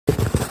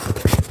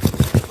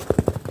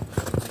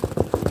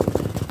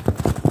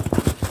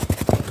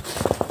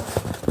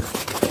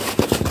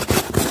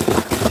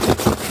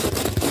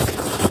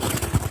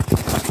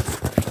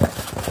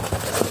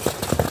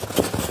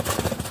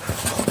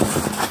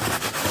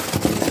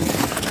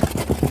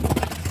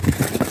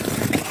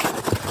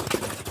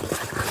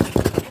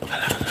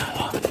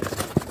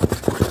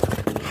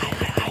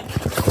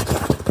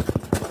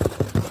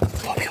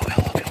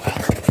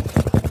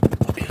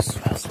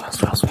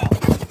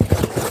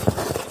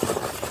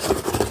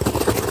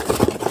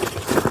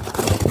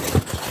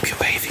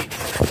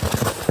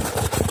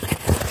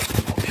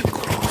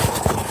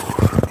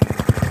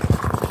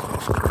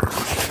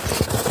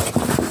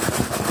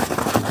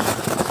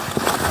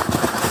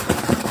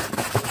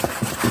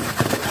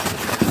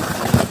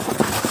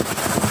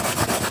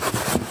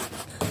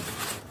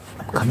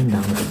coming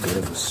down with a bit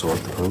of a sore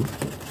throat.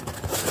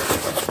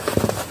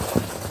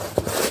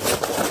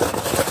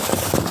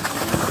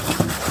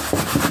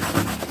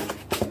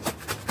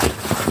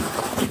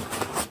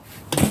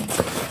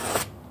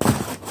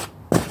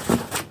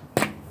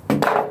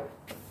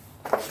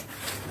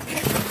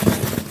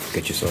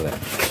 Get you saw that.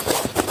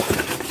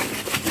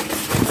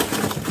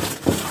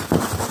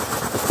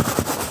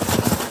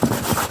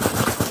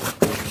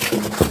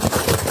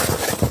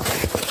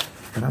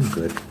 But I'm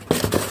good.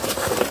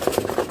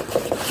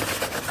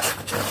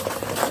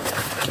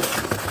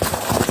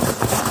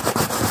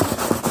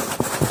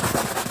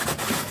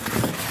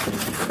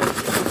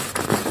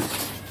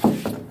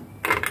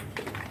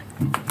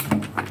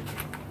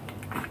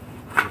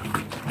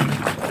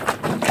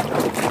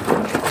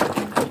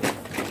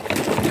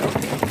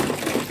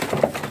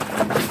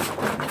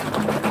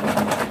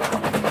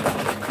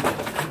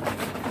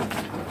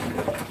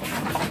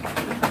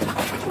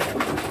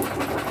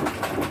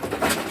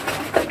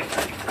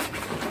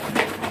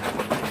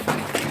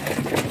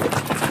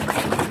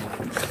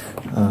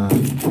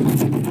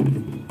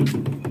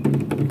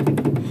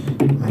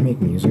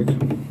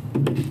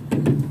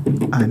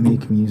 I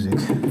make music,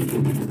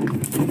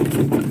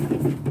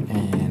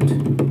 and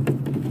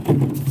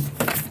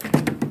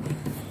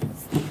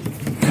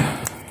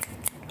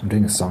I'm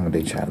doing a song a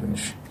day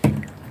challenge.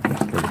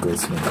 Really good,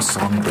 it's a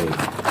song a day.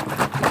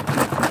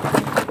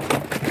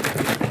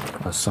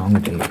 A song a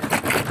day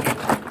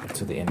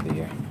to the end of the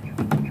year.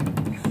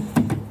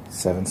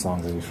 7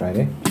 songs every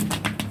Friday.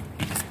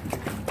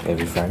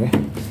 Every Friday,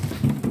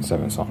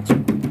 7 songs.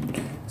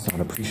 So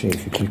I'd appreciate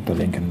if you click the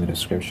link in the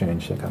description and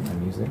check out my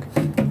music.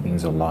 It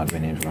means a lot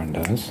when everyone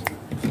does.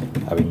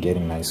 I've been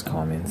getting nice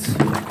comments.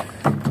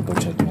 People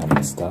checking out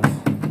my stuff.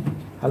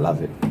 I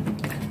love it.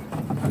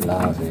 I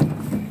love it.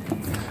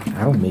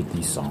 I don't make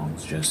these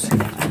songs just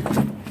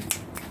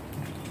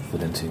for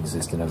them to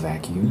exist in a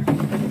vacuum.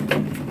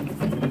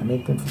 I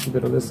make them for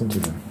people to listen to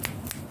them.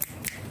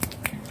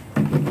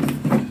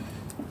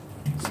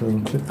 So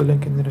click the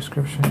link in the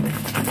description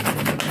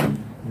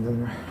and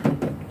then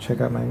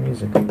check out my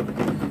music.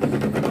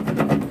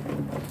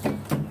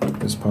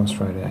 This past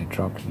Friday I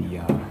dropped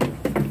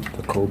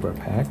the Cobra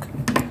pack,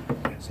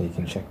 so you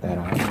can check that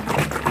out.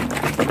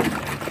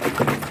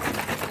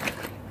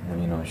 Let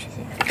me know what you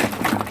think.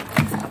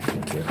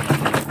 Thank you.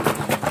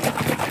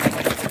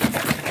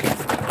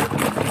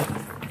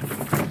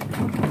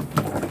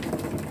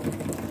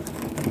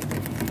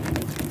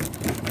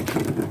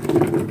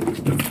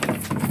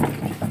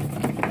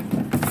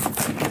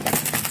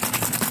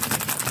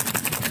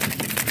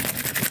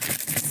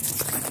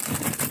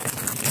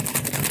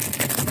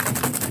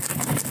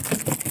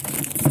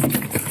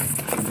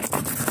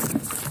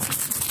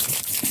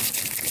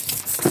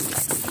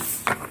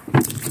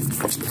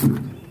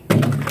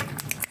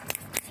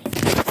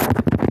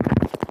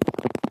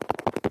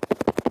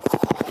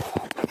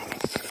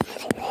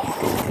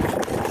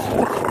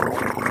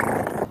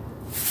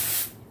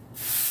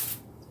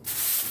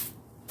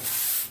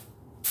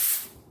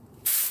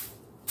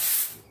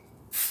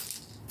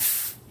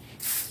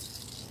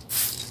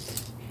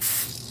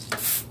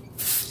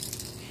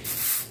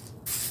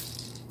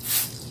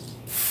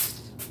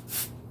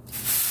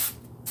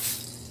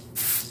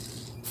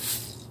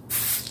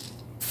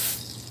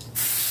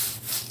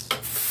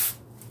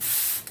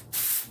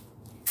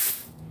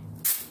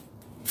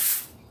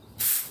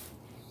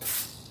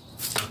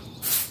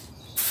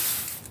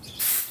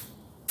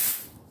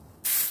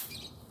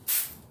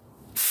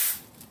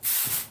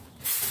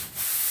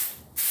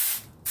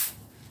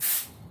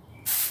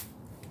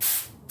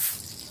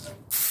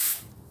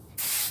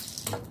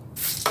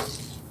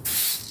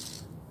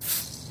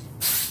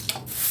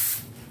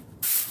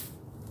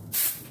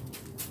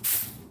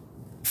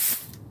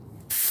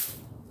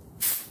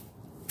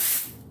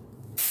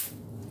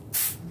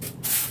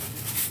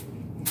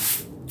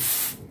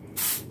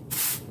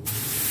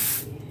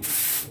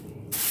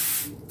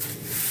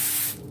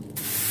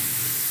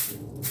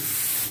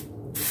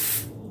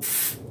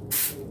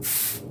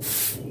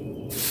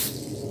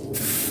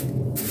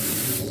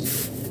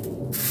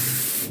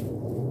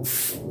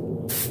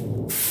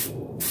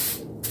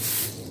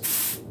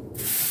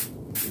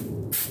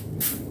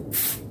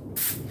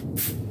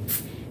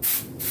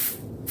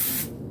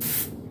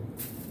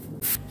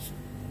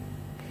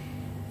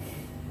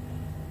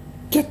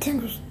 Get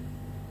tingles.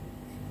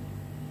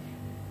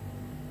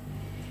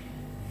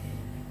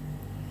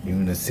 You're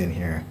gonna sit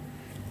here.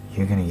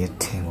 You're gonna get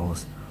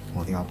tingles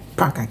while the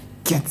alpaca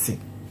gets it.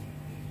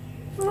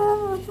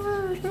 No,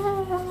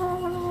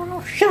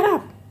 shut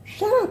up!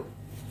 Shut up!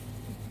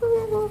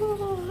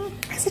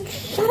 I said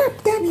shut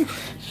up, damn you!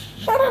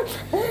 Shut up!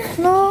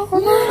 No,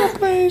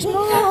 please,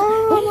 no!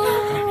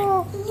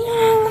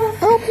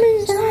 Help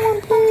me,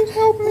 someone please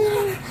help me!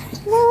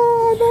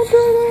 No, don't do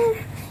that!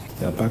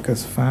 The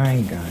alpaca's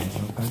fine, guys. The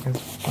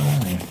alpaca's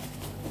fine.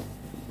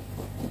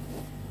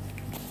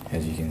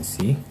 As you can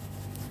see.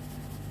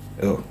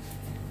 Oh.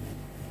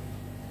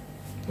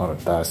 A lot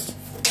of dust.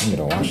 I'm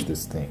gonna wash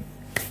this thing.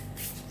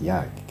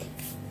 Yuck.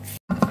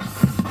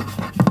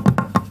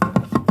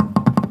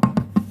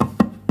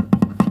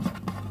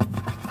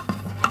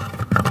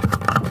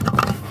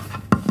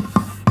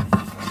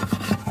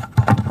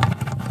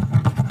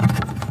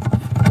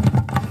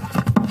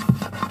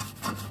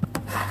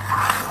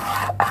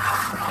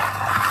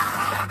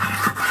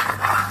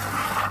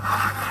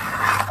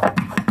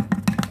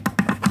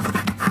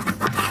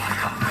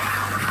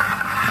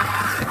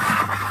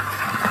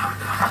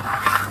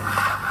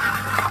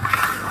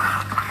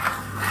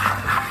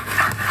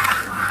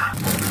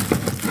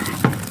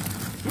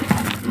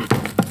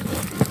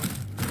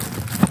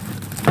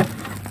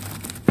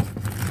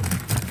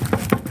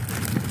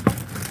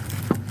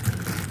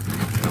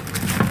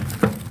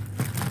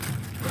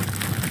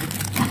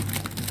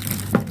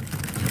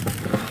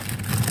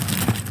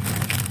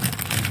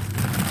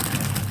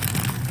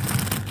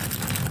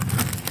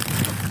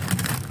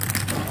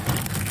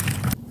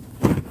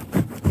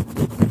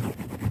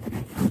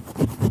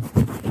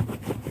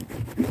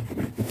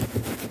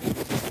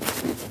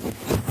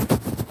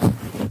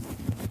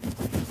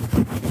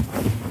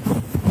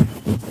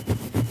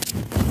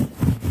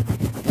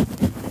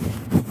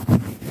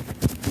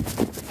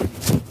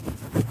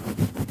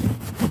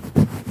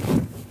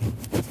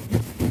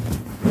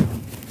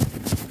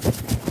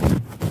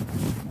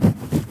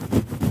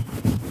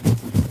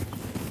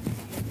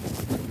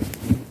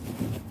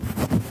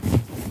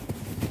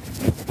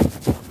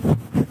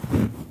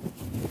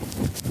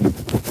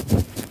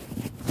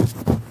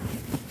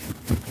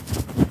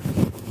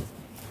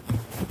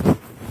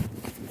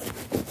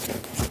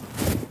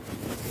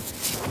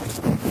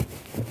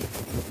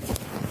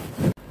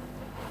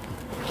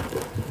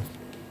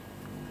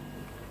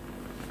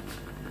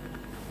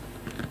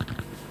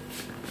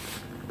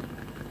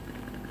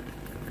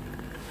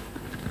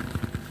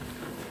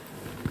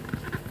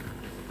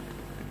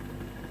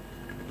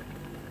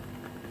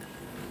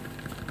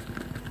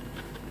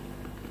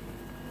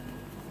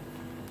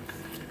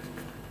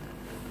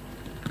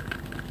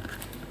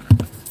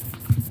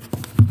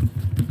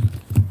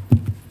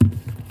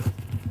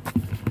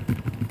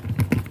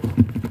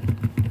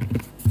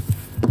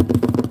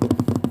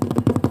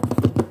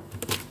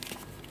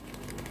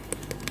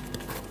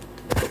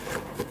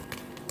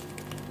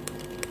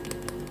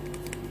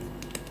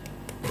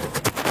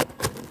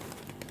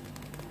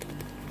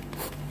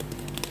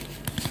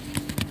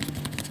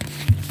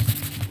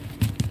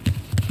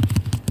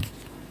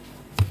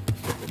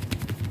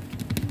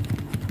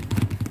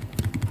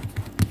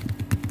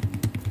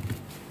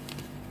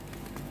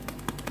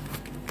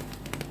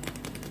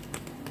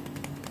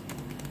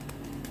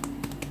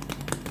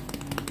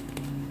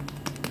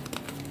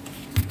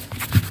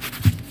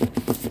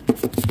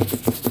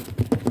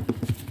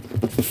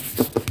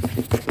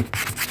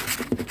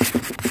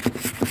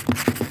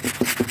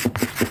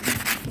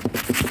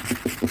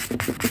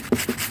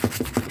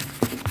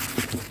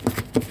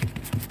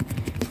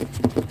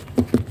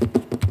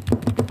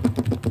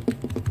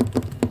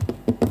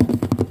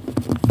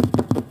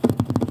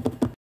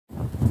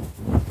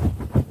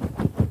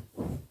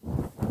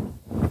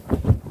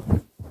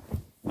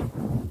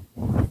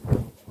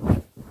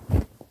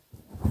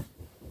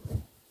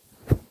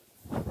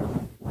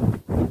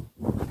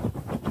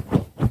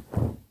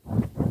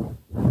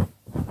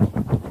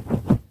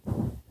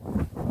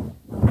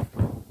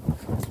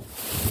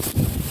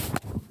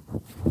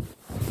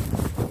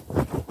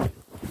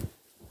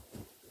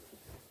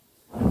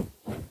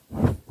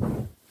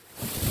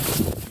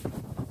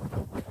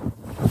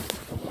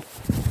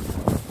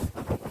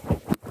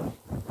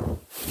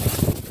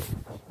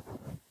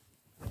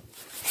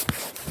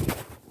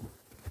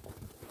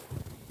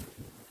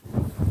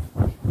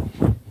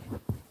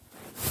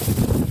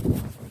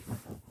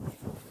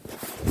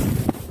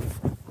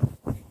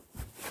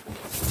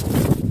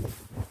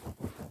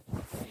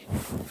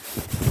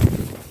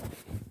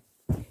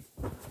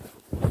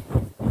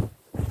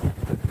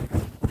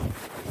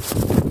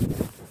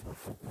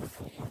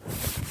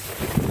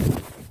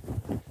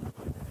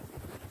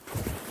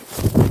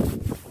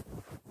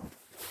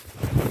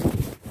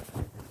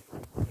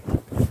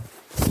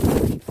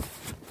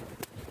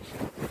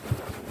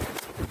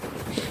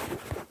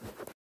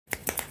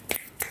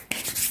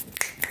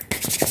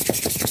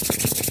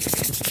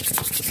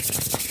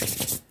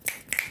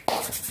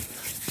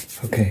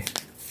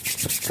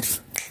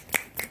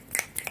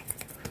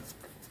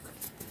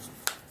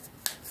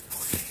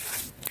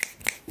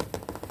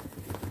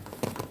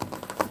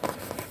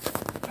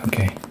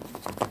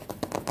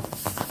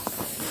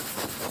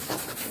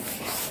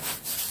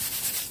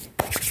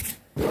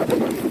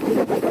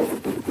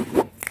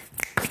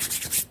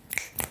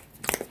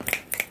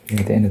 We're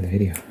at the end of the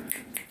video.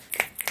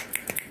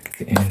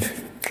 The end.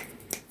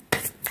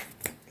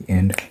 The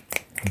end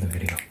of the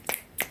video.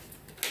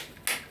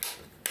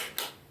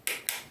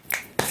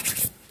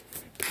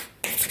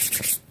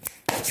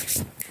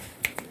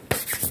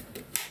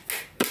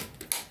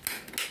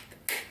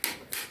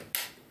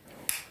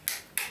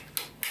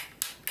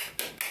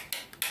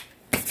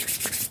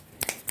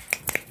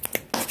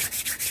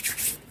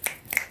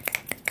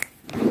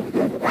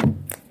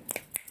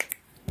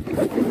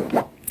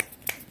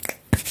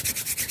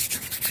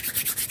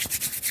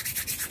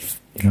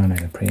 You know, I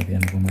like to pray at the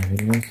end of all my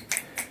videos.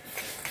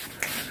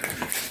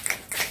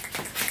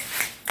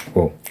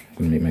 Whoa, I'm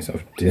gonna make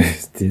myself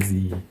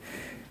dizzy.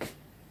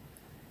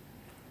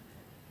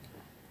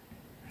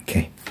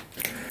 Okay.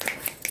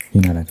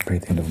 You know, I like to pray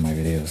at the end of my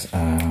videos.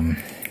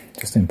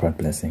 Just to impart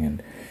blessing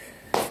and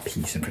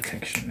peace and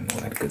protection and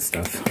all that good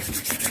stuff.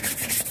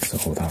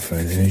 So without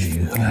further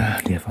ado,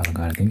 dear Father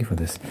God, I thank you for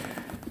this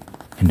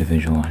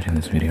individual watching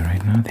this video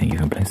right now. Thank you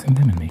for blessing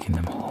them and making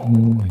them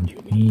whole and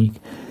unique.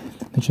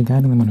 That you're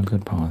guiding them on a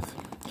good path.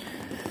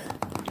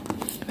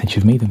 That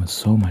you've made them with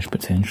so much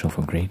potential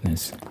for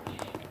greatness.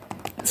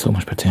 So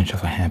much potential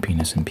for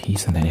happiness and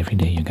peace. And that every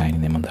day you're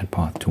guiding them on that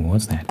path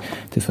towards that.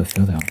 To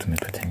fulfill their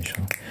ultimate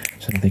potential.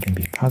 So that they can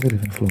be a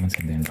positive influence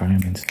in their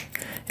environment.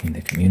 In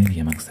their community,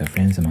 amongst their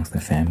friends, amongst their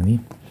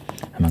family.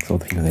 Amongst all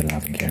the people they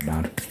love and care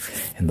about.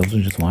 And those who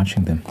are just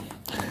watching them.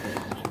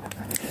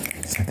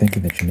 So I thank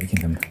you that you're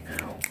making them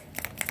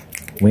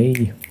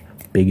way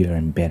bigger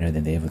and better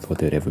than they ever thought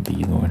they'd ever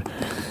be, Lord.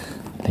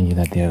 Thank you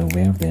that they're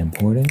aware of their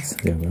importance,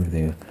 they're aware of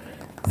their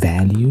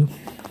value,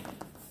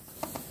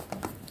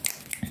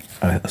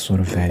 a sort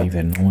of value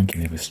that no one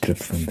can ever strip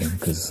from them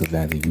because it's a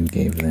value you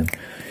gave them,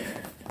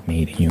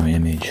 made in your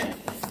image.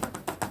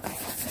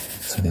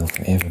 So they'll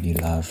forever be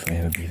loved,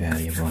 forever be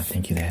valuable. I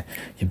thank you that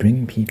you're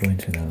bringing people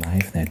into their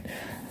life that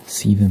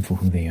see them for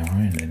who they are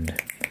and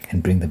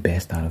bring the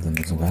best out of them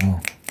as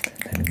well.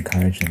 That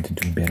encourage them to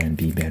do better and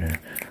be better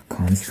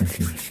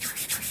constantly.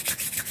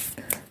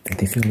 That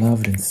they feel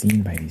loved and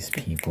seen by these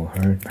people,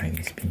 heard by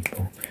these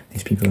people.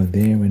 These people are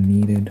there when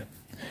needed,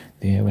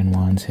 there when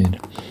wanted.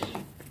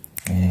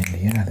 And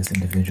yeah, this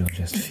individual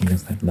just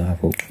feels that love,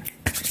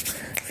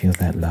 feels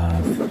that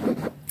love.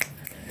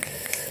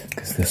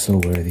 Because they're so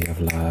worthy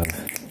of love,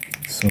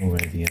 so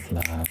worthy of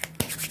love.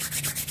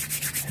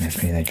 And I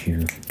pray that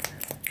you,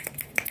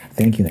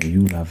 thank you that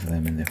you love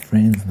them, and their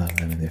friends love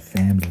them, and their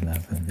family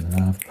love them.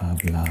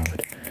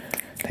 Loved.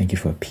 Thank you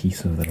for a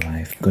peace of the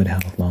life, good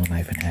health, long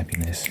life, and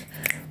happiness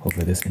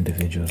over this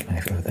individual's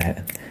life,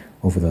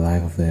 over the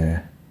life of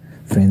their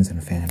friends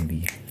and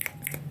family,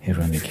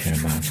 everyone they care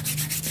about.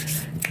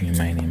 In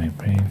my name I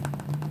pray.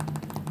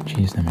 In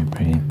Jesus' name I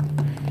pray.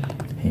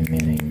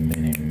 Amen,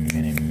 amen, amen,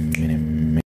 amen, amen.